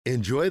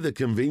Enjoy the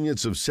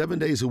convenience of 7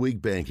 days a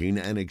week banking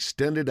and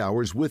extended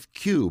hours with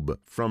Cube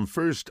from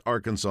First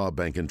Arkansas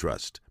Bank and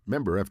Trust.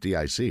 Member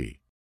FDIC.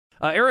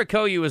 Eric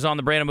Cohu is on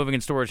the Brandon Moving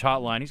and Storage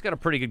Hotline. He's got a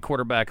pretty good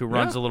quarterback who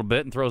runs a little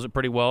bit and throws it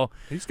pretty well.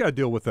 He's got to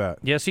deal with that.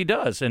 Yes, he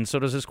does, and so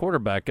does his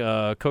quarterback.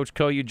 Coach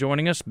Cohu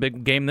joining us.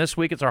 Big game this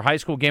week. It's our high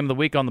school game of the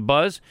week on the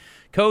Buzz.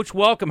 Coach,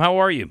 welcome. How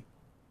are you?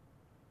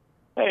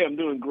 Hey, I'm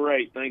doing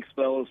great. Thanks,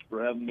 fellas,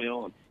 for having me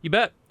on. You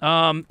bet.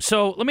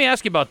 So let me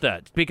ask you about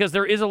that, because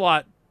there is a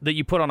lot that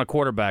you put on a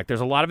quarterback.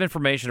 There's a lot of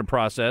information to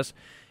process,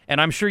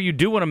 and I'm sure you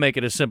do want to make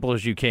it as simple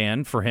as you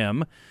can for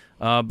him,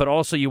 but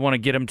also you want to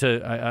get him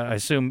to, I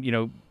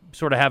assume,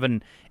 sort of have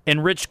an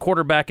enriched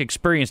quarterback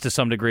experience to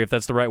some degree, if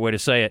that's the right way to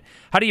say it.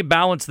 How do you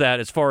balance that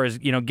as far as,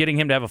 getting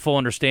him to have a full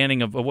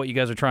understanding of what you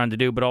guys are trying to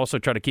do, but also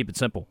try to keep it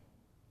simple?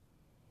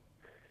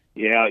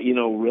 Yeah,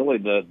 really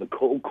the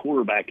whole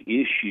quarterback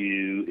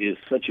issue is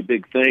such a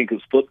big thing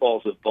because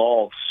football's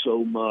evolved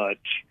so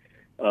much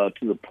to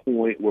the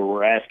point where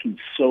we're asking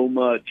so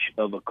much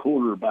of a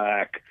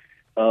quarterback,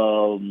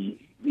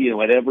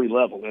 at every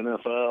level,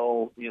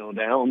 NFL,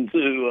 down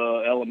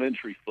to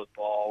elementary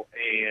football.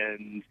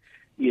 And,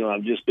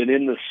 I've just been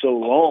in this so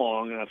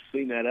long, and I've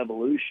seen that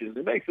evolution.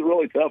 It makes it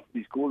really tough for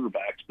these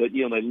quarterbacks. But,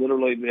 they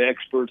literally, the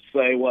experts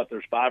say,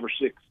 there's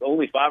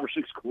only five or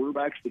six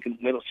quarterbacks that can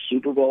win a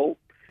Super Bowl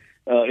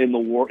in the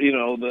war,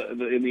 in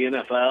the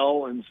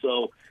NFL. And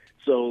so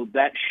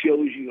that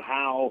shows you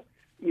how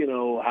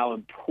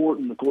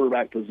important the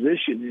quarterback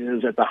position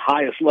is at the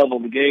highest level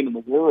of the game in the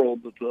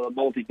world. It's a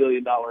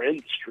multi-billion-dollar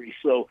industry.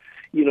 So,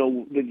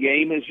 the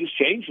game has just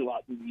changed a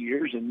lot through the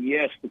years. And,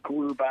 yes, the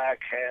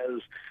quarterback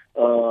has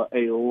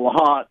a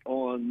lot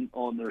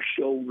on their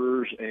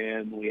shoulders,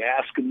 and we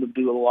ask them to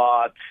do a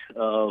lot.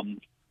 When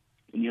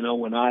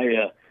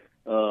I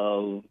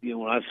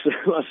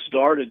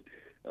started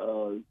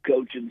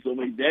coaching so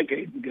many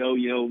decades ago,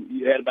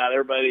 you had about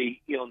everybody,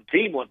 on the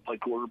team wanted to play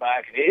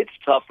quarterback. It's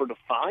tougher to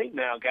find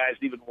now guys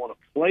that even want to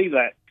play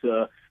that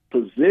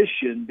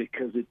position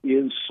because it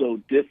is so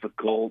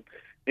difficult.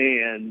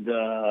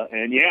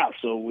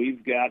 So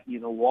we've got,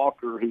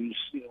 Walker, who's,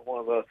 one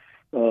of the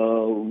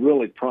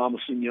really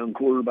promising young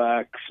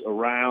quarterbacks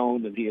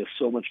around, and he has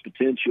so much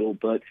potential.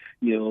 But,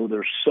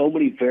 there's so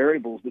many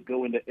variables that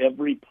go into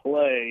every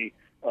play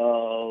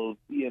and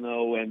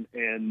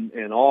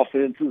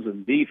offenses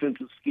and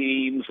defensive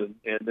schemes, and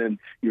then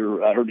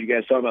I heard you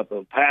guys talk about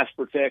the pass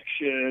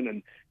protection,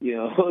 and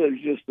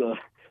there's just the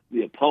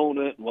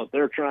opponent and what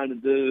they're trying to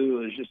do.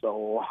 There's just a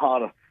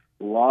lot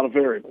of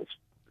variables.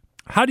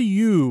 How do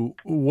you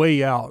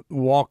weigh out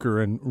Walker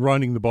and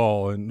running the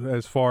ball, and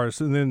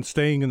then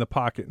staying in the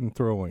pocket and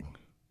throwing?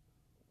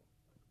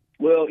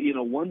 Well,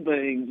 one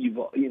thing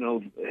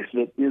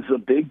that is a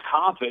big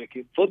topic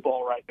in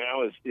football right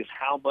now is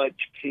how much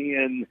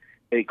can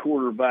a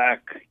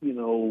quarterback,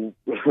 and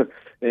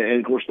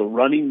of course the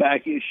running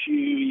back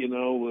issue,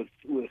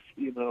 with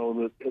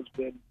that has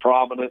been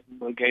prominent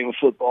in the game of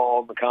football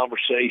and the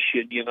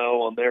conversation,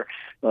 on their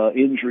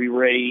injury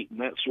rate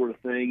and that sort of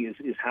thing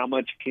is how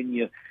much can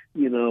you,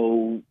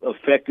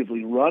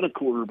 effectively run a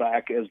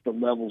quarterback as the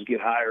levels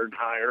get higher and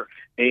higher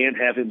and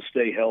have him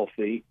stay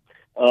healthy.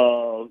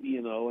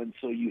 And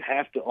so you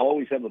have to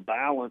always have a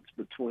balance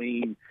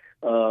between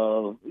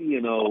that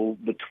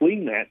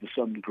to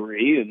some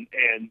degree,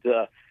 and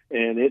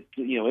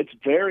it's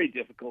very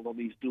difficult on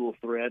these dual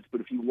threats.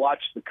 But if you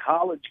watch the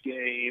college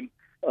game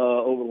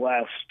over the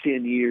last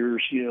 10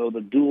 years,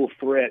 the dual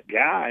threat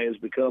guy has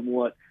become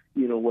what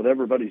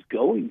everybody's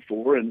going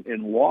for,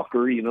 and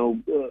Walker,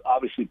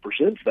 obviously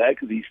presents that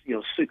because he's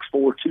 6'4",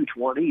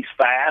 220, he's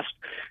fast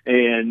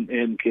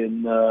and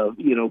can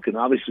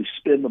obviously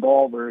spin the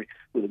ball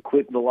with a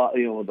quick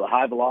with a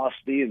high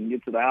velocity and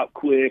gets it out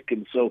quick,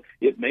 and so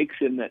it makes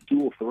him that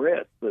dual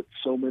threat that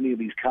so many of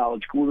these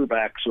college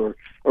quarterbacks or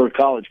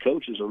college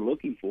coaches are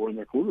looking for in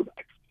their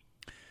quarterbacks.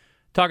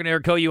 Talking to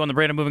Eric Cohu on the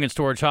Brandon Moving and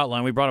Storage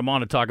Hotline. We brought him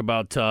on to talk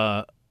about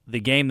the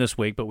game this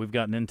week, but we've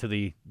gotten into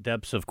the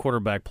depths of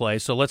quarterback play.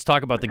 So let's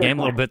talk about the game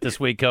a little bit this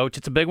week, Coach.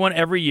 It's a big one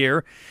every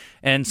year,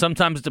 and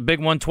sometimes it's a big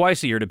one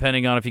twice a year,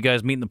 depending on if you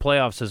guys meet in the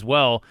playoffs as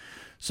well.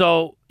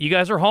 So you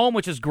guys are home,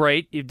 which is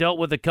great. You've dealt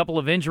with a couple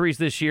of injuries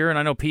this year, and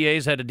I know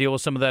PA's had to deal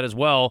with some of that as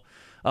well.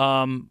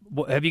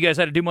 Have you guys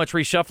had to do much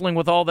reshuffling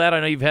with all that? I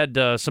know you've had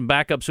some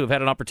backups who have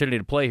had an opportunity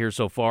to play here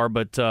so far,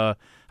 but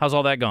how's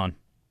all that gone?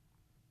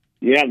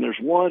 Yeah, and there's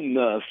one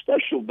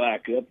special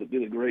backup that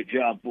did a great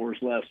job for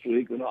us last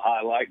week, and I'll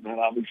highlight that,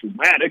 obviously,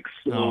 Maddox.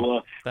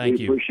 So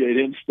we appreciate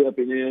him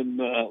stepping in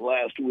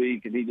last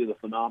week, and he did a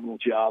phenomenal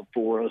job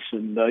for us.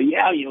 And,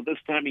 this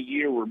time of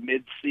year, we're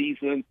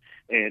mid-season,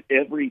 and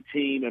every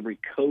team, every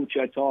coach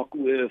I talk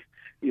with,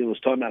 was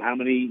talking about how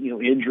many,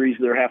 injuries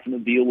they're having to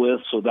deal with.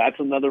 So that's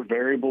another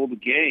variable of the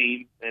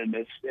game, and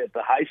it's at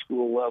the high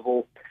school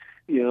level.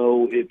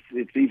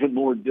 it's even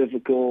more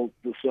difficult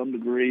to some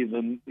degree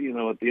than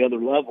at the other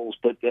levels.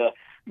 But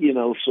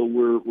so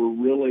we're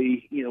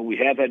really we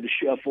have had to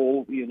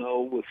shuffle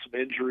with some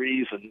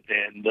injuries and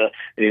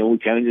we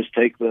kind of just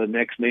take the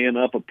next man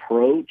up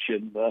approach,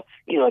 and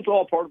it's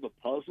all part of the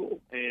puzzle.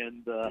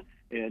 And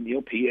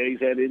PA's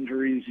had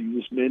injuries. You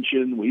just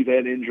mentioned we've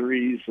had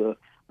injuries. I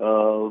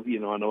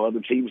know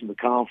other teams in the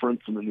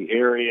conference and in the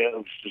area. I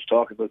was just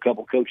talking to a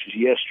couple coaches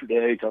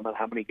yesterday, talking about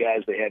how many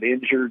guys they had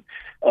injured.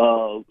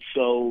 So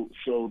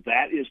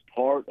that is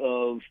part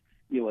of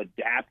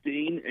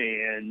adapting,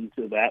 and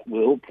that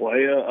will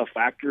play a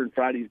factor in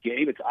Friday's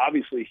game. It's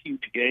obviously a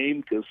huge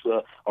game because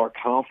our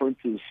conference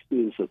is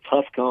a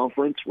tough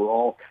conference. We're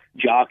all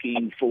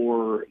jockeying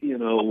for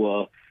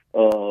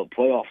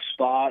playoff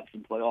spots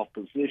and playoff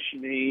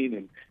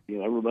positioning,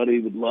 and everybody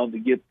would love to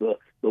get the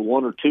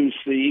 1 or 2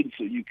 seed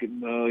so you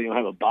can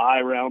have a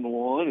bye round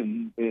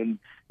one and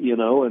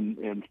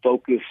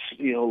focus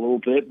a little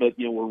bit. But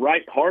we're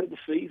right heart of the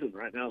season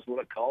right now is what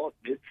I call it,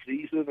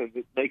 mid-season, and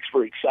it makes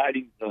for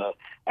exciting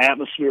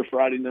atmosphere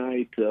Friday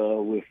night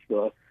with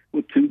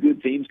 2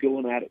 good teams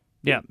going at it.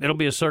 Yeah, it'll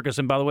be a circus.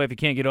 And by the way, if you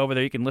can't get over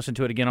there, you can listen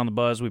to it again on the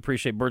Buzz. We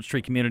appreciate Birch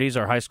Tree Communities,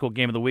 our high school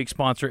game of the week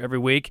sponsor every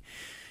week.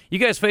 You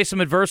guys faced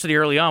some adversity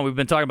early on. We've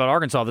been talking about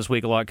Arkansas this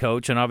week a lot,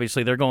 Coach, and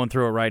obviously they're going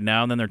through it right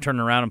now, and then they're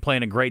turning around and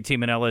playing a great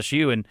team in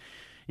LSU, and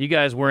you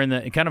guys were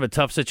in kind of a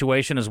tough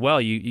situation as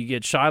well. You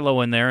get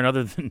Shiloh in there, and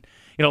other than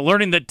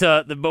learning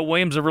that Bo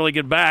Williams is a really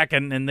good back,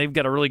 and they've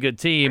got a really good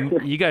team,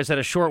 you guys had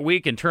a short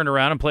week and turned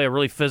around and play a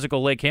really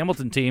physical Lake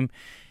Hamilton team,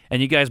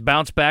 and you guys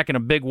bounced back in a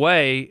big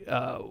way.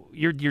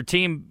 Your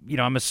team,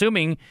 I'm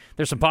assuming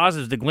there's some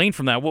positives to glean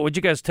from that. What would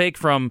you guys take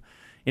from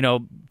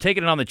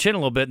taking it on the chin a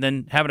little bit and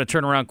then having to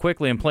turn around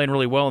quickly and playing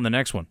really well in the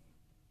next one?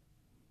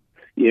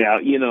 Yeah,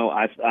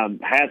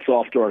 hats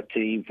off to our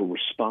team for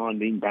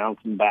responding,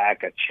 bouncing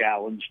back. I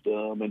challenged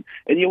them, and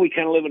we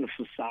kind of live in a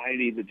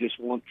society that just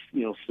wants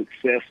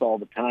success all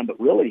the time, but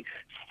really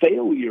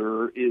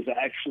failure is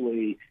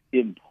actually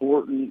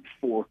important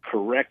for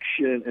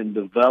correction and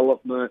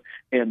development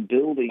and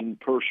building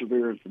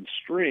perseverance and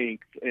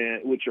strength,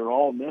 which are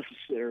all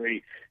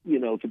necessary,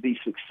 to be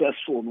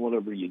successful in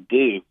whatever you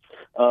do.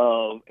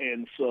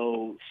 And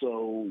so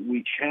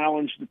we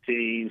challenged the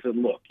teams,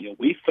 and look,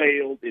 we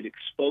failed. It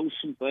exposed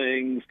some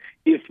things.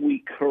 If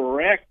we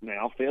correct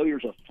now, failure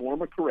is a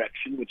form of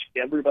correction, which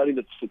everybody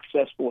that's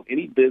successful in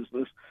any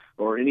business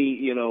or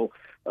any,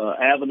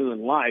 avenue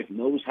in life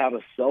knows how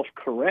to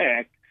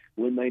self-correct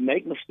when they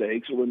make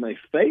mistakes or when they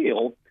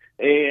fail.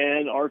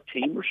 And our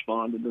team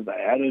responded to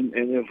that and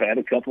have had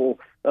a couple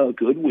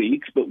good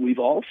weeks, but we've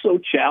also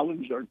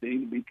challenged our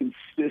team to be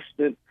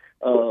consistent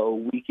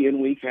week in,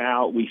 week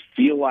out. We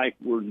feel like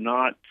we're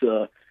not,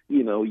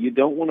 you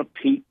don't want to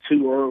peak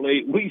too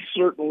early. We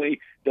certainly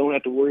don't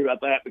have to worry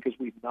about that because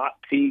we've not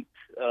peaked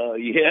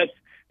yet.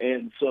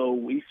 And so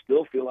we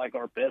still feel like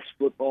our best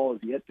football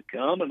is yet to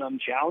come, and I'm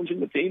challenging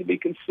the team to be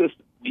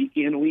consistent week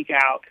in, week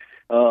out.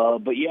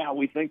 But, yeah,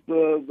 we think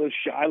the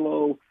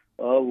Shiloh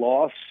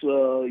loss,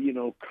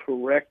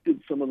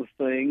 corrected some of the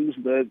things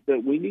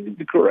that we needed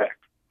to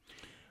correct.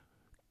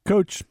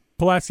 Coach,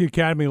 Pulaski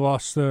Academy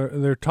lost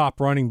their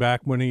top running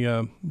back when he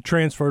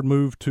transferred,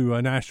 moved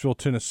to Nashville,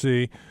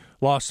 Tennessee,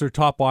 lost their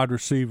top wide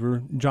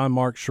receiver, John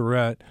Mark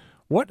Charette.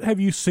 What have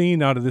you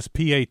seen out of this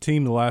PA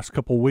team the last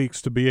couple of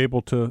weeks to be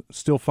able to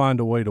still find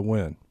a way to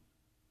win?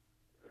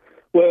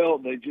 Well,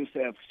 they just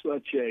have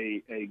such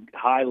a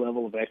high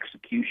level of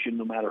execution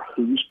no matter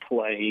who's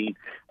playing.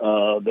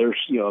 This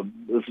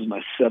is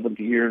my 7th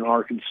year in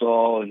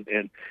Arkansas,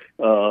 and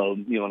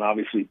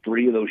obviously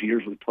 3 of those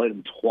years we played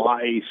them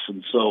twice,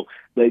 and so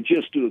they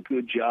just do a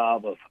good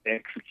job of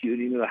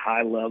executing at a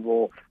high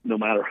level no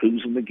matter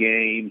who's in the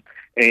game.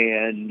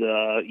 And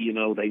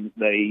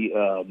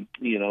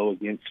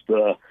against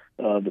the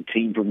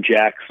team from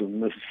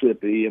Jackson,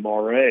 Mississippi,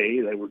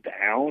 MRA, they were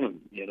down and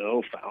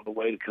found a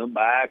way to come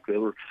back. They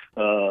were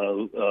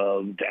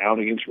down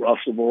against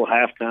Russellville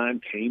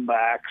halftime, came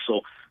back.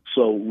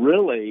 So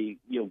really,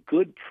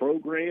 good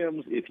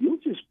programs. If you'll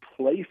just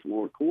play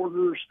 4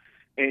 quarters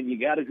and you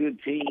got a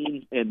good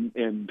team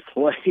and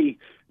play,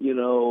 then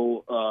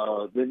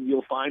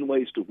you'll find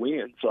ways to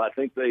win. So I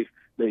think they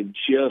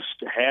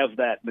just have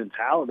that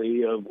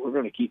mentality of we're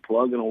going to keep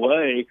plugging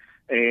away,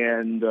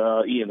 and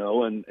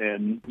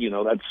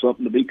that's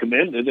something to be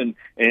commended. And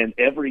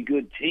every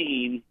good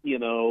team,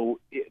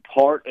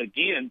 part of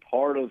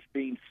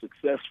being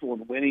successful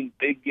and winning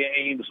big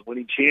games,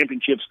 winning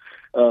championships,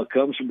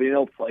 comes from being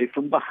able to play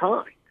from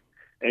behind.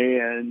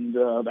 And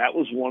that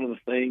was one of the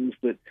things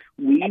that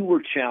we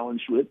were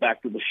challenged with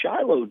back to the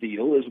Shiloh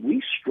deal is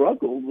we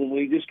struggled when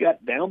we just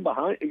got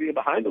behind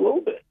a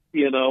little bit,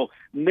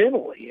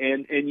 mentally.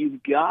 And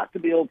you've got to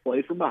be able to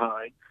play from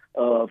behind.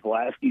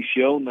 Pulaski's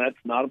shown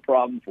that's not a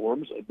problem for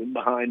them. So they've been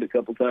behind a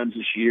couple times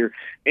this year.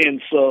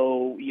 And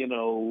so,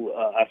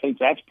 I think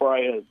that's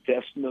probably a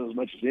testament as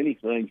much as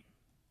anything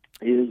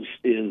is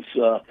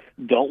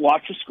don't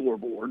watch the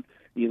scoreboard.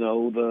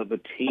 the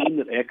team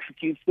that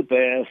executes the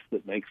best,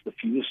 that makes the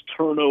fewest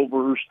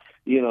turnovers,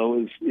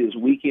 is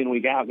week in,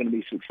 week out going to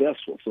be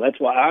successful. So that's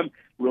why I'm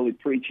really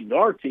preaching to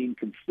our team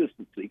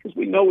consistency, because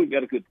we know we've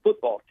got a good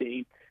football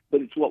team,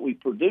 but it's what we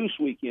produce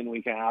week in,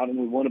 week out, and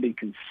we want to be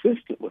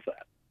consistent with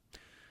that.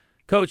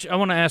 Coach, I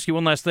want to ask you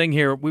one last thing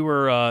here. We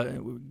were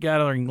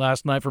gathering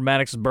last night for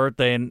Maddox's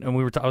birthday, and I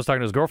was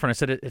talking to his girlfriend. I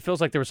said, it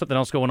feels like there was something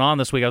else going on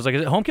this week. I was like,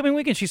 is it homecoming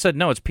week? And she said,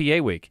 no, it's PA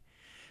week.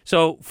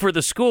 So for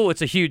the school,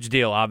 it's a huge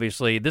deal,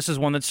 obviously. This is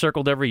one that's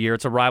circled every year.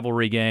 It's a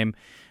rivalry game.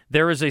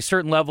 There is a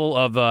certain level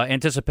of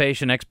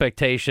anticipation,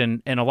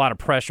 expectation, and a lot of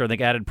pressure, I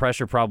think added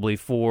pressure probably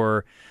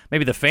for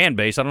maybe the fan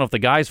base. I don't know if the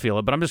guys feel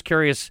it, but I'm just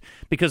curious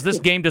because this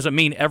game doesn't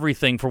mean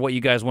everything for what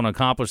you guys want to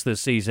accomplish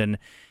this season.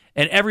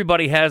 And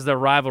everybody has their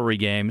rivalry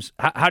games.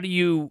 How do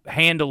you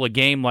handle a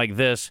game like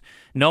this,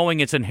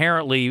 knowing it's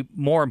inherently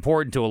more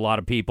important to a lot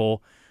of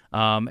people?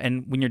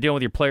 And when you're dealing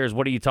with your players,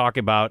 what do you talk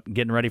about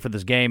getting ready for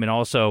this game, and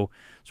also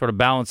sort of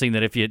balancing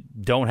that if you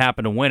don't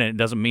happen to win it, it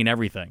doesn't mean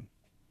everything?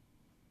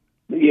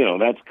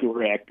 That's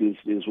correct. Is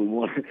we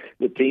want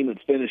the team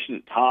that's finishing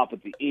at top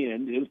at the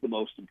end is the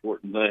most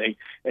important thing.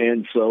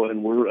 And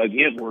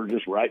we're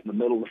just right in the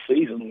middle of the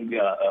season. We've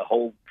got a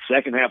whole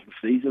second half of the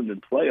season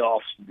and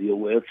playoffs to deal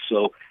with.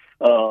 So.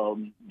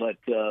 But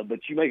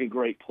you make a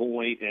great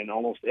point, and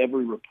almost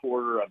every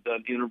reporter I've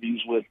done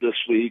interviews with this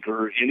week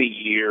or any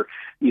year,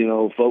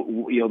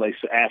 they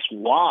ask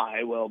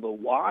why. Well, the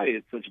why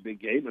it's such a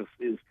big game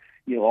is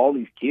all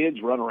these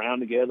kids run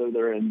around together.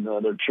 They're in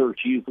their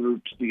church youth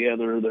groups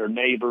together. They're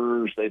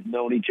neighbors. They've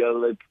known each other.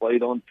 They've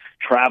played on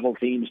travel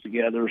teams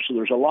together. So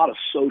there's a lot of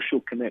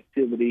social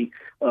connectivity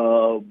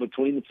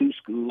between the two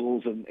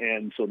schools,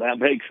 and so that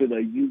makes it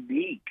a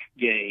unique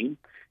game.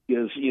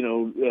 Because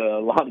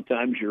a lot of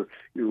times your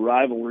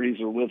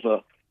rivalries are with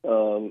a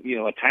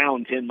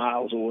town 10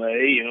 miles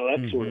away,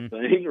 that sort of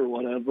thing or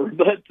whatever.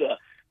 But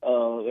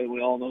and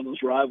we all know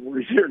those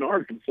rivalries here in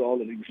Arkansas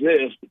that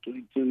exist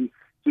between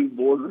two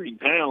bordering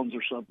towns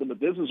or something.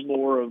 But this is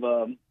more of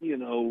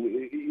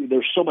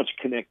there's so much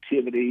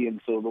connectivity,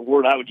 and so the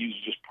word I would use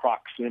is just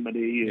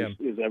proximity.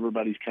 Is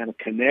everybody's kind of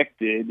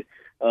connected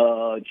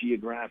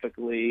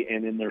geographically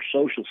and in their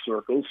social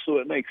circles, so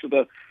it makes it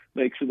a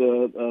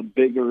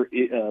bigger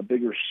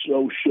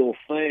social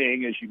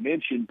thing, as you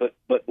mentioned. But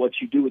what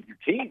you do with your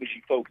team is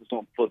you focus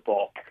on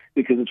football,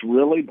 because it's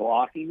really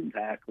blocking and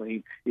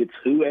tackling. It's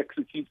who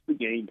executes the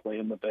game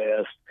plan the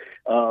best.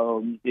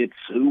 It's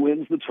who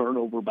wins the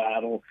turnover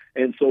battle.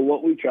 And so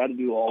what we try to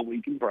do all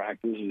week in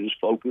practice is just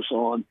focus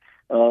on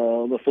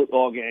the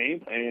football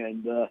game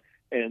and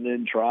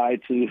then try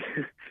to,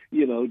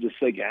 just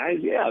say, guys,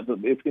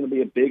 it's going to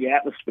be a big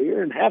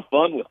atmosphere and have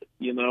fun with it.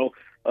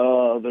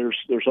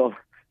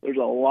 There's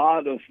a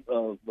lot of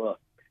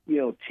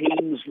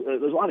teams.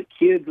 There's a lot of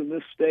kids in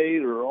this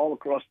state or all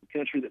across the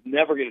country that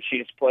never get a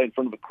chance to play in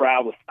front of a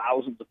crowd with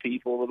thousands of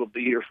people that'll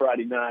be here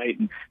Friday night,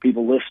 and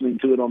people listening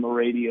to it on the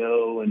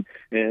radio and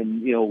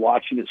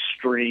watching it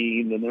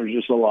streamed. And there's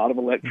just a lot of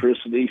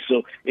electricity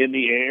so in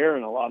the air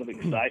and a lot of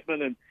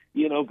excitement. And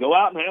go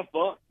out and have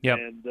fun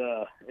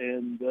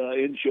and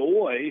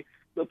enjoy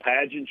the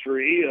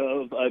pageantry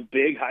of a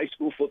big high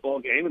school football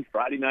game and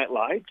Friday Night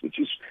Lights, which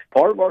is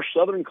part of our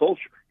Southern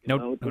culture. It's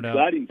an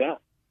exciting time.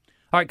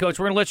 All right, Coach,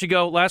 we're going to let you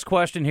go. Last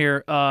question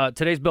here.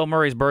 Today's Bill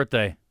Murray's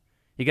birthday.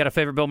 You got a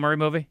favorite Bill Murray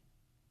movie?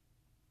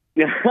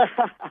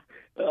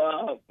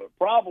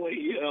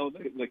 Probably,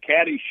 the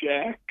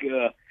Caddyshack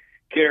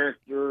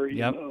character,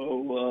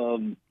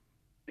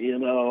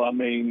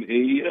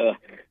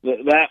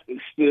 that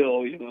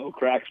still,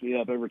 cracks me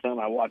up every time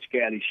I watch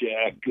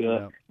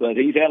Caddyshack. But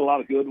he's had a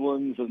lot of good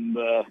ones, and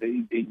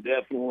he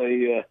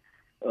definitely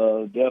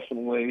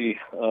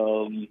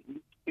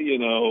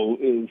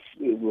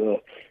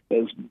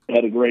has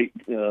had a great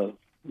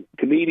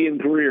comedian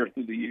career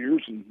through the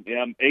years. And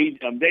I'm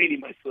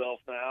dating myself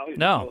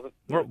now.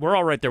 We're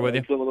all right there with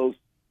you. Some of those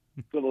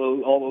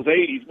all those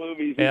 80s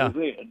movies he was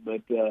in.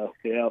 But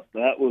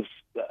that was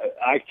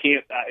I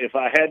can't. If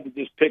I had to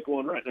just pick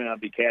one right now,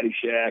 it'd be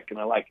Caddyshack, and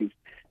I like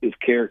his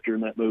character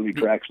in that movie.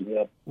 Cracks me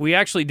up. We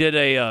actually did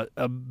a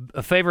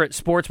favorite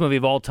sports movie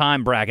of all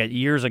time bracket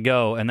years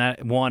ago, and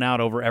that won out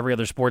over every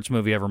other sports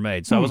movie ever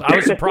made. So I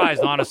was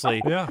surprised,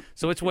 honestly. Yeah.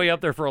 So it's way up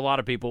there for a lot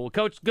of people. Well,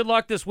 Coach, good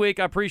luck this week.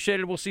 I appreciate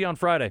it. We'll see you on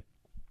Friday.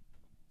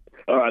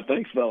 All right,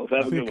 thanks, fellas.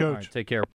 Have a good one. Coach. All right, take care.